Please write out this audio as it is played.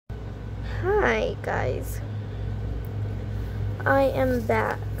Hi guys, I am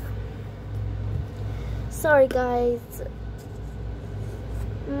back. Sorry guys,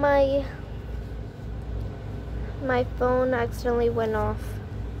 my phone accidentally went off.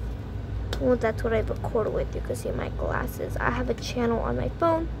 Well, that's what I record with. You can see my glasses. I have a channel on my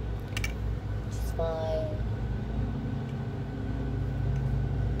phone, which is fine.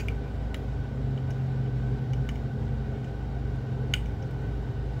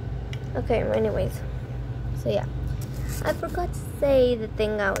 Okay, anyways, so yeah, I forgot to say the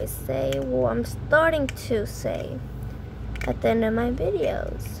thing I always say. Well, I'm starting to say at the end of my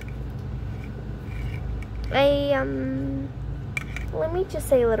videos. Let me just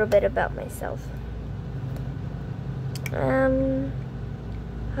say a little bit about myself. I'm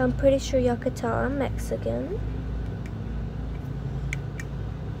pretty sure y'all could tell I'm Mexican.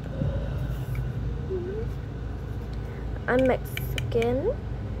 I'm Mexican.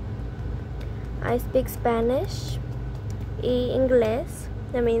 I speak Spanish y inglés.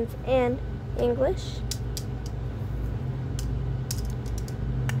 That means and English.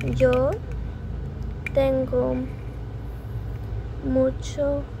 Yo tengo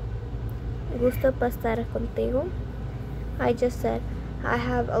mucho gusto para estar contigo. I just said I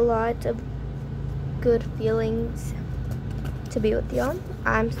have a lot of good feelings to be with y'all.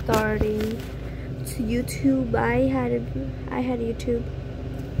 I'm starting to YouTube. I had YouTube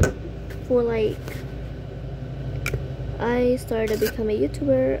for like, I started to become a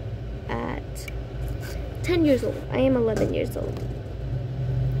YouTuber at 10 years old. I am 11 years old.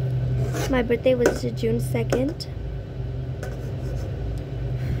 My birthday was June 2nd.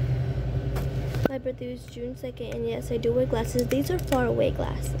 My birthday was June 2nd, and yes, I do wear glasses. These are far away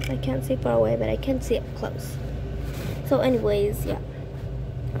glasses. I can't see far away, but I can see up close. So anyways, yeah.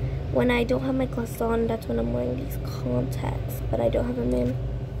 When I don't have my glasses on, that's when I'm wearing these contacts, but I don't have them in.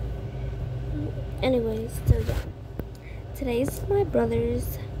 Anyways, so yeah. Today's my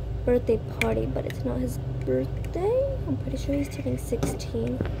brother's birthday party, but it's not his birthday. I'm pretty sure he's turning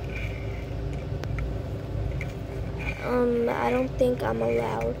 16. I don't think I'm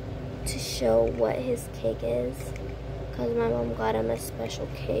allowed to show what his cake is, because my mom got him a special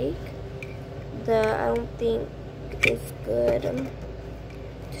cake that I don't think is good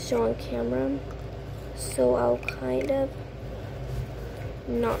to show on camera, so I'll kind of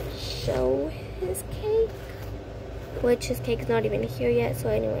not show his cake, which his cake is not even here yet. So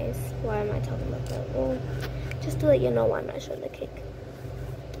anyways, why am I talking about that? Well, just to let you know why I'm not showing the cake.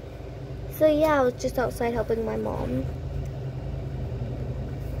 So yeah, I was just outside helping my mom.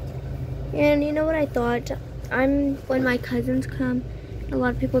 And you know what I thought? When my cousins come, a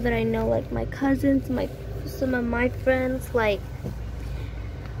lot of people that I know, like my cousins, some of my friends, like,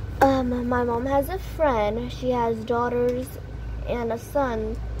 my mom has a friend. She has daughters and a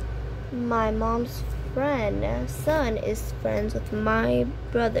son. My mom's son is friends with my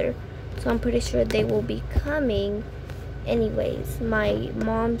brother. So I'm pretty sure they will be coming anyways. My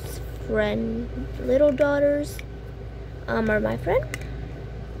mom's friend, little daughters, are my friend.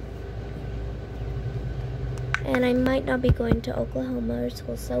 And I might not be going to Oklahoma or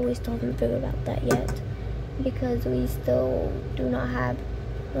Tulsa. We still haven't figured out that yet, because we still do not have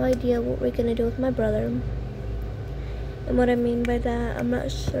no idea what we're gonna do with my brother. And what I mean by that, I'm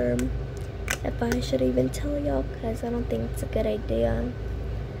not sure if I should even tell y'all, because I don't think it's a good idea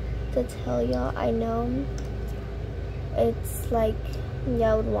to tell y'all. I know it's like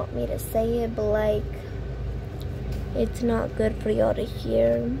y'all would want me to say it, but like, it's not good for y'all to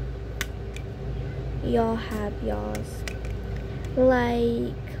hear. Y'all have y'all's.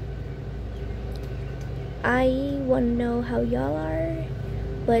 Like, I want to know how y'all are,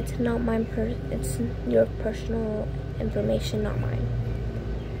 but it's not mine. It's your personal information, not mine.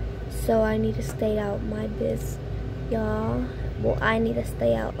 So I need to stay out my biz, y'all. Well, I need to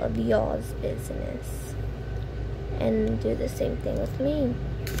stay out of y'all's business and do the same thing with me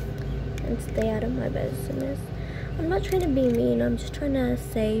and stay out of my business. I'm not trying to be mean. I'm just trying to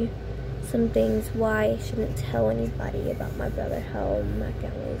say some things why I shouldn't tell anybody about my brother, how my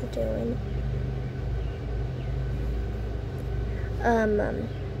family is doing.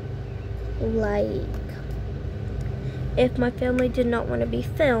 Like, if my family did not want to be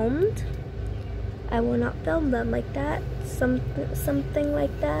filmed, I will not film them like that. Something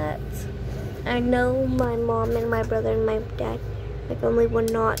like that. I know my mom and my brother and my dad, my family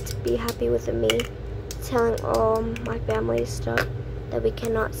would not be happy with me telling all my family stuff that we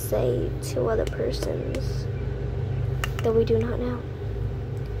cannot say to other persons that we do not know,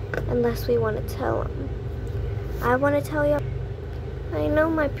 unless we want to tell them. I want to tell you. I know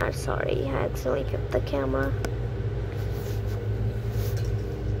I'm sorry, I accidentally hit the camera.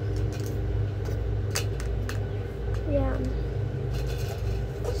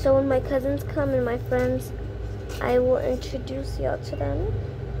 So when my cousins come and my friends, I will introduce y'all to them.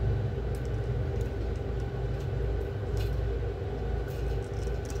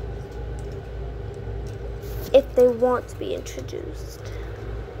 If they want to be introduced.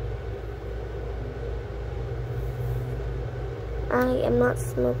 I am not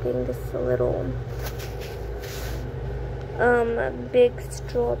smoking this little big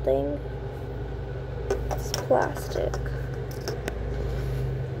straw thing. It's plastic.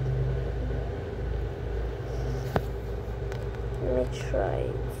 Let me try.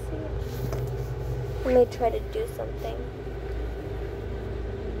 Let me try to do something.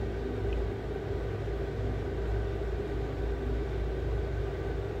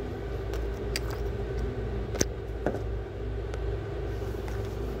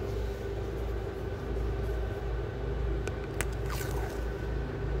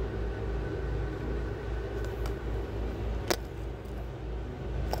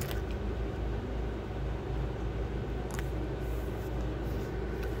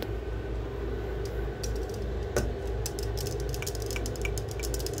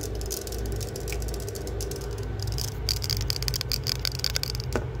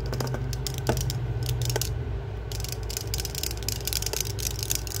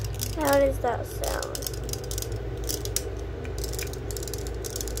 How does that sound?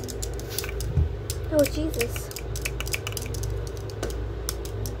 Oh, Jesus.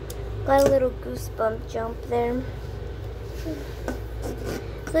 Got a little goosebump jump there.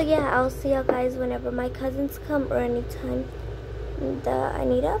 So yeah, I'll see y'all guys whenever my cousins come or anytime that I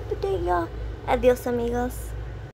need to update y'all. Adios, amigos.